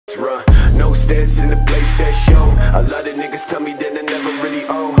that's in the place that show. A lot of niggas tell me that I never really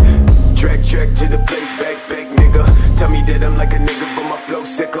owe. Track to the place, back, nigga. Tell me that I'm like a nigga, but my flow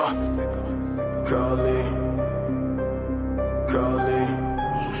sicker. Call me, call me,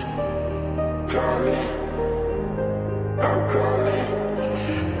 call me. I'm calling,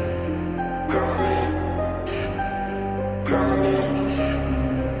 call me, call me.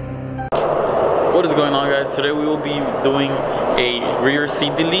 What is going on, guys? Today we will be doing a rear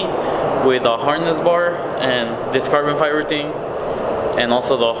seat delete with a harness bar and this carbon fiber thing, and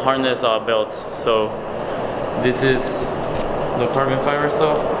also the harness belts. So this is the carbon fiber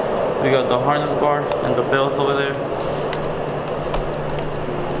stuff. We got the harness bar and the belts over there.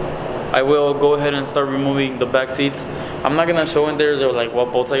 I will go ahead and start removing the back seats. I'm not gonna show in there like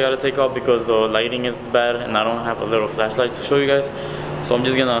what bolts I gotta take out because the lighting is bad and I don't have a little flashlight to show you guys. So I'm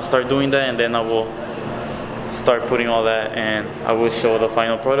just gonna start doing that, and then I will start putting all that and I will show the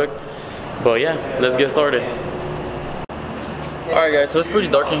final product. But yeah, let's get started. Alright guys, so it's pretty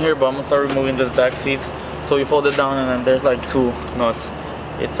dark in here, but I'm gonna start removing this back seats. So you fold it down and then there's like two nuts.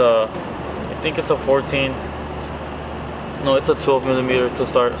 It's a, I think it's a 14, no, it's a 12 millimeter to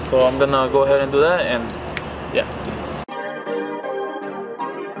start. So I'm gonna go ahead and do that, and yeah.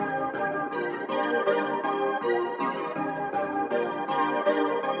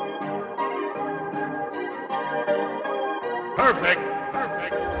 Perfect.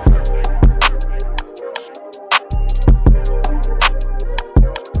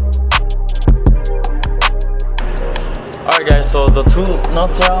 Alright guys, so the two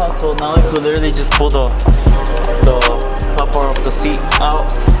nuts are out, so now I could literally just pull the top part of the seat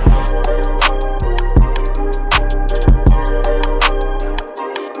out.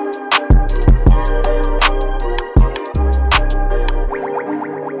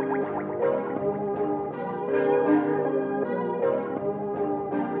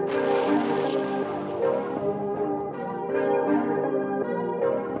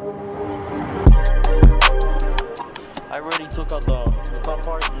 I already took out the top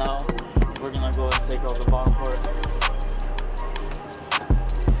part. Now we're gonna go and take out the bottom part.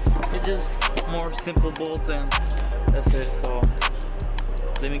 It's just more simple bolts and that's it. So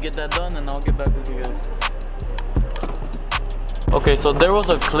let me get that done and I'll get back with you guys. Okay, so there was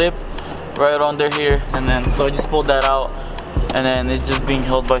a clip right under here, and then so I just pulled that out, and then it's just being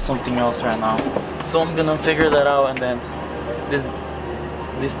held by something else right now. So I'm gonna figure that out, and then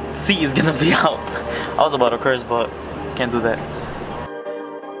this seat is gonna be out. I was about to curse, but can't do that.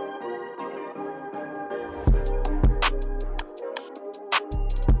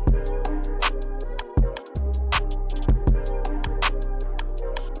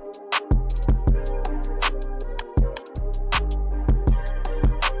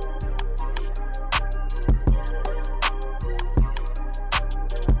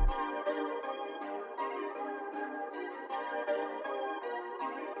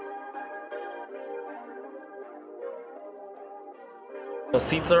 The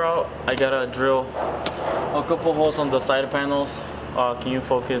seats are out. I gotta drill a couple holes on the side panels. Can you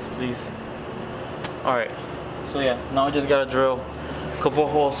focus, please? Alright, so yeah, now I just gotta drill a couple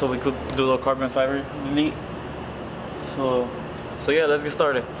holes so we could do the carbon fiber delete. So yeah, let's get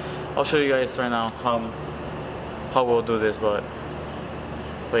started. I'll show you guys right now how we'll do this, but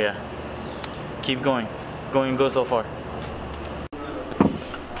yeah, keep going. It's going good so far.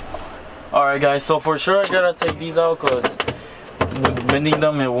 Alright guys, so for sure I gotta take these out because bending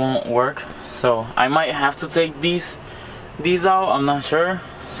them it won't work, so I might have to take these out. I'm not sure,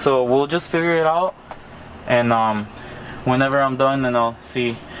 so we'll just figure it out, and whenever I'm done, then I'll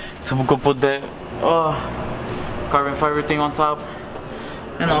see to go put the carbon fiber thing on top,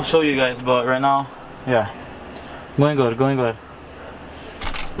 and I'll show you guys. But right now, yeah, going good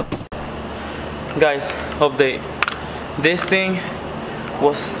guys. Update, this thing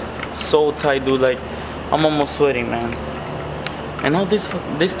was so tight, dude, like I'm almost sweating, man. And now this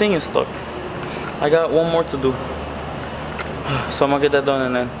thing is stuck. I got one more to do. So I'm gonna get that done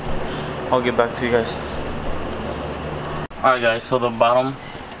and then I'll get back to you guys. Alright guys, so the bottom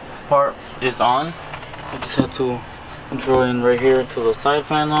part is on. I just had to drill in right here to the side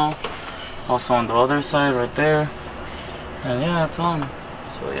panel. Also on the other side right there. And yeah, it's on.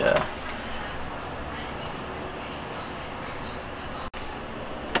 So yeah.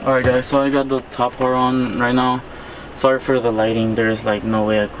 Alright guys, so I got the top part on right now. Sorry for the lighting, there's like no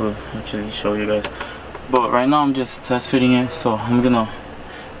way I could actually show you guys, but right now I'm just test fitting it. So I'm gonna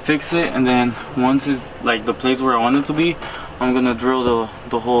fix it, and then once it's like the place where I want it to be, I'm gonna drill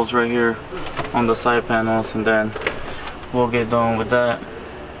the holes right here on the side panels, and then we'll get done with that.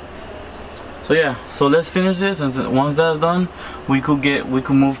 So yeah, so let's finish this, and once that's done, we could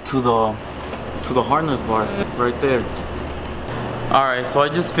move to to the harness bar right there. Alright, so I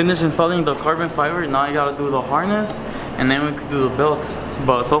just finished installing the carbon fiber. Now I gotta do the harness and then we could do the belts.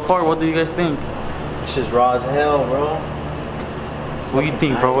 But so far, what do you guys think? This shit's raw as hell, bro. What do you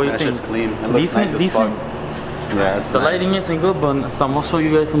think, bro? What do you think? That shit's clean. It looks nice as fuck. Yeah, it's the nice. lighting isn't good, but I'll show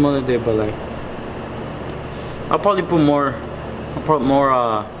you guys some other day. But like, I'll probably put more,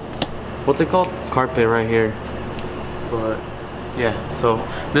 what's it called? Carpet right here. But yeah, so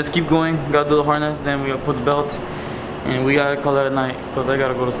let's keep going. Gotta do the harness, then we gotta put the belts, and we gotta call it a night because I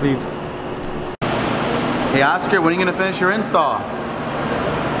gotta go to sleep. Hey Oscar, when are you gonna finish your install?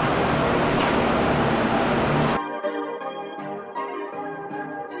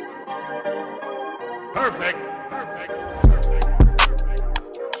 Perfect.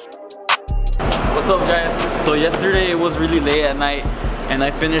 What's up, guys? So yesterday it was really late at night, and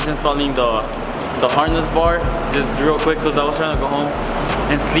I finished installing the harness bar just real quick because I was trying to go home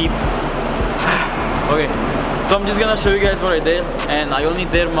and sleep. Okay, so I'm just gonna show you guys what I did, and I only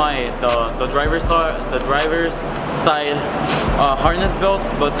did the driver's side harness belts,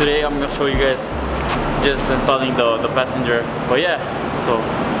 but today I'm gonna show you guys just installing the passenger. But yeah, so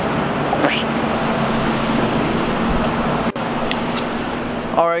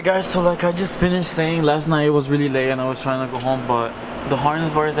alright guys, so like I just finished saying, last night it was really late and I was trying to go home, but the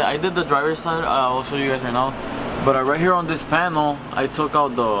harness bar is there. I did the driver's side, I'll show you guys right now. But right here on this panel, I took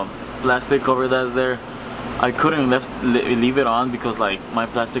out the plastic cover that's there. I couldn't leave it on because like my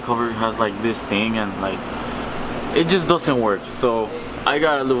plastic cover has like this thing and like it just doesn't work. So I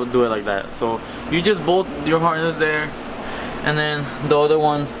gotta do it like that. So you just bolt your harness there, and then the other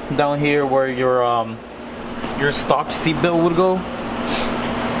one down here where your stock seatbelt would go.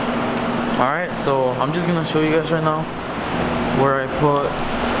 Alright, so I'm just gonna show you guys right now where I put,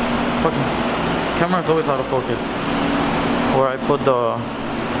 fucking camera's always out of focus, where I put the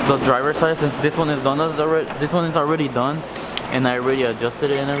driver's side, since this one is done. This one is already done and I already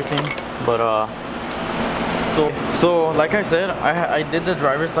adjusted it and everything. But so like I said, I did the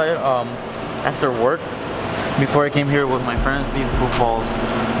driver's side after work before I came here with my friends. These goofballs,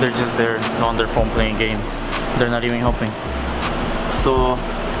 they're just there on their phone playing games. They're not even helping. So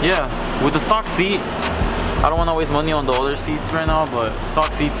yeah, with the stock seat, I don't want to waste money on the other seats right now, but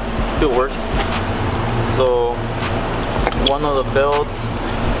stock seats still works. So one of the belts,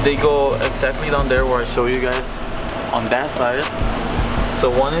 they go exactly down there where I show you guys on that side.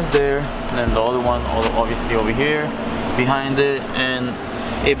 So one is there, and then the other one obviously over here behind it, and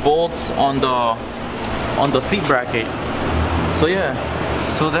it bolts on the seat bracket. So yeah,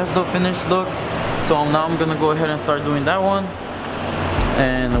 so that's the finished look. So now I'm gonna go ahead and start doing that one,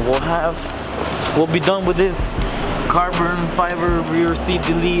 and we'll be done with this carbon fiber rear seat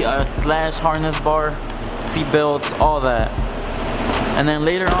delete slash harness bar, seat belts, all that. And then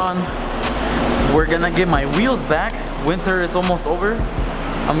later on, we're gonna get my wheels back. Winter is almost over.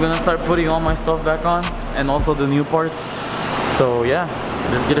 I'm gonna start putting all my stuff back on, and also the new parts. So yeah,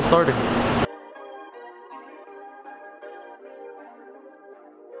 let's get it started.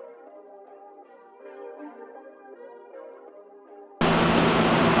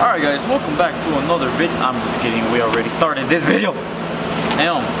 Alright guys, welcome back to another video. I'm just kidding, we already started this video.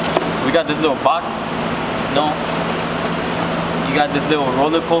 Damn. So we got this little box. No. You got this little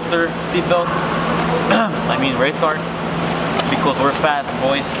roller coaster seatbelt. I mean race car. Because we're fast,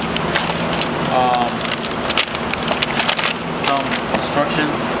 boys. Some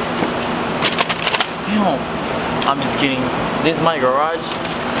instructions. Damn. I'm just kidding. This is my garage.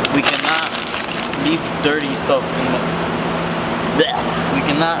 We cannot leave dirty stuff in the... We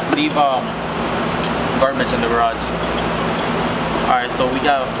cannot leave garbage in the garage. Alright, so we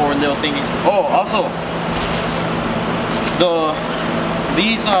got 4 little thingies. Oh, also,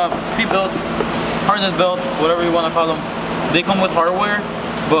 these seat belts, harness belts, whatever you want to call them, they come with hardware,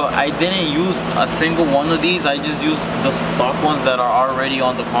 but I didn't use a single one of these. I just used the stock ones that are already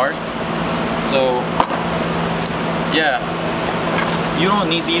on the car. So yeah, you don't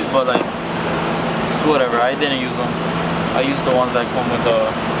need these, but like it's whatever. I didn't use them. I used the ones that come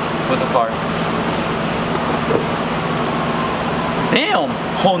with the car. Damn,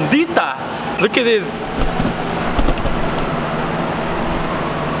 Hondita! Look at this.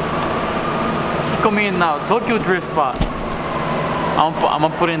 Come in now, Tokyo Drift Spot. I'm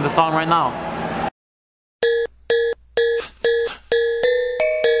gonna put in the song right now.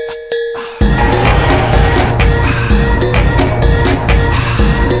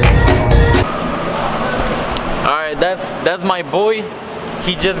 That's my boy.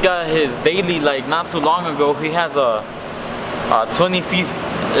 He just got his daily like not too long ago. He has a 2015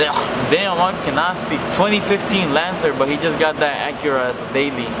 damn, I cannot speak, 2015 Lancer, but he just got that Acura as a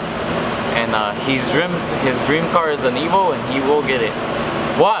daily. and his dream car is an Evo, and he will get it.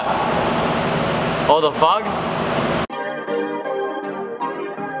 What? Oh, the fogs?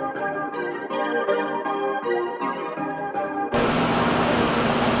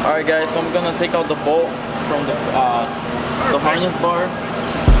 Alright guys, so I'm gonna take out the bolt from the harness bar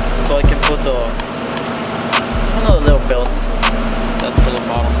so I can put the little belt that's for the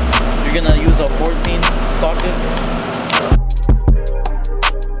bottom. You're gonna use a 14 socket.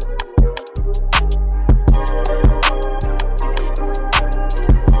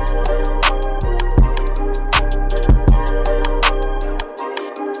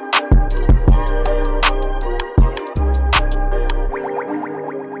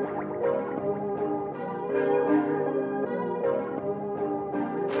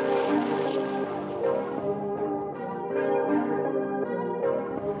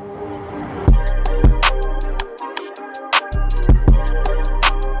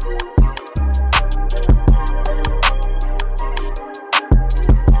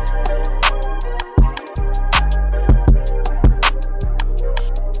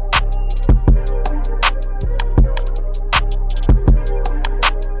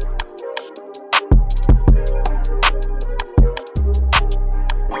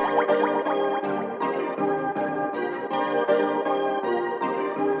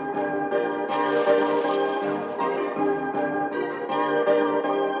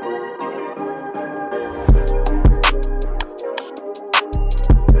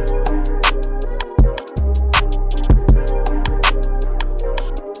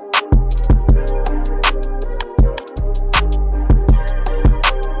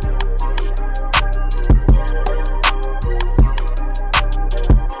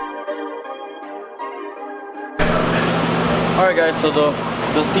 Alright guys, so the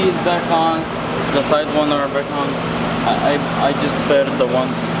seat is back on, the sides one are back on. I just fed the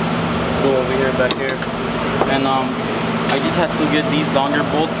ones go over here, back here, and I just had to get these longer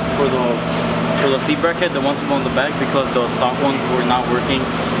bolts for the seat bracket, the ones that go in the back, because the stock ones were not working.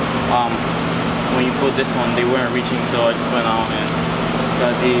 When you put this one, they weren't reaching, so I just went out and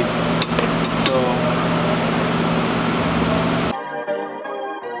got these. So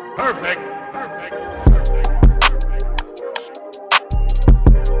perfect.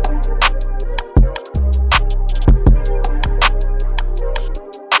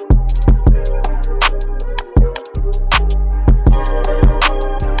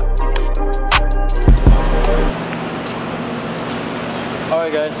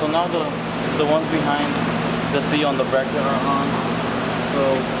 Alright guys, so now the ones behind the seat on the bracket are on, so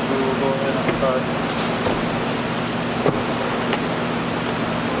we will go ahead and start.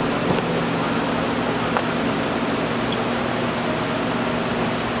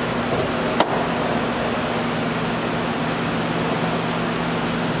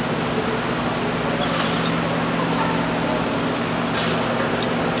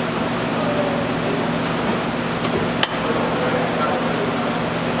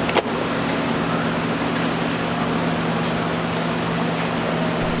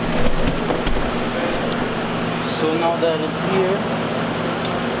 So now that it's here,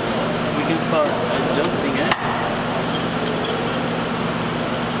 we can start adjusting it.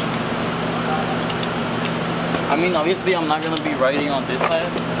 I mean, obviously I'm not going to be riding on this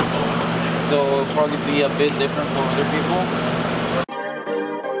side, so it'll probably be a bit different for other people.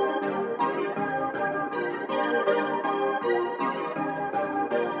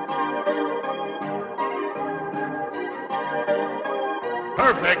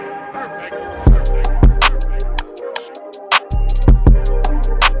 Perfect. Perfect.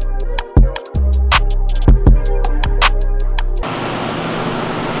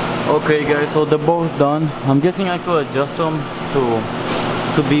 Okay guys, so they're both done. I'm guessing I could adjust them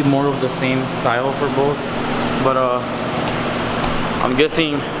to be more of the same style for both, but I'm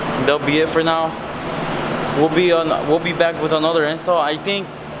guessing that'll be it for now. We'll be back with another install. I think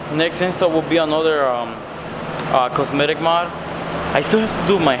next install will be another cosmetic mod. I still have to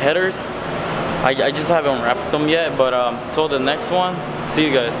do my headers. I just haven't wrapped them yet, but so the next one, see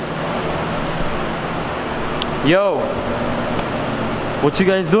you guys. Yo, what you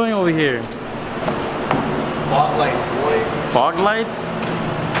guys doing over here? Fog lights, boy. Fog lights?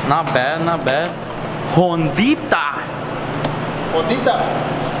 Not bad, not bad. Hondita. Hondita.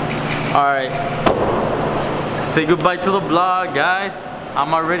 Alright. Say goodbye to the vlog, guys.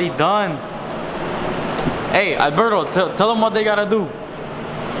 I'm already done. Hey, Alberto, tell them what they gotta do.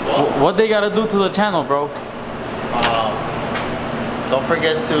 What they gotta do to the channel, bro. Don't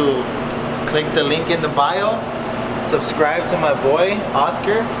forget to click the link in the bio. Subscribe to my boy,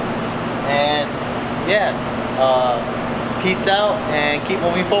 Oscar. And yeah, peace out and keep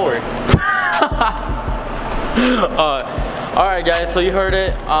moving forward. Alright guys, so you heard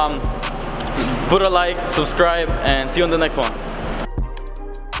it. Put a like, subscribe, and see you on the next one.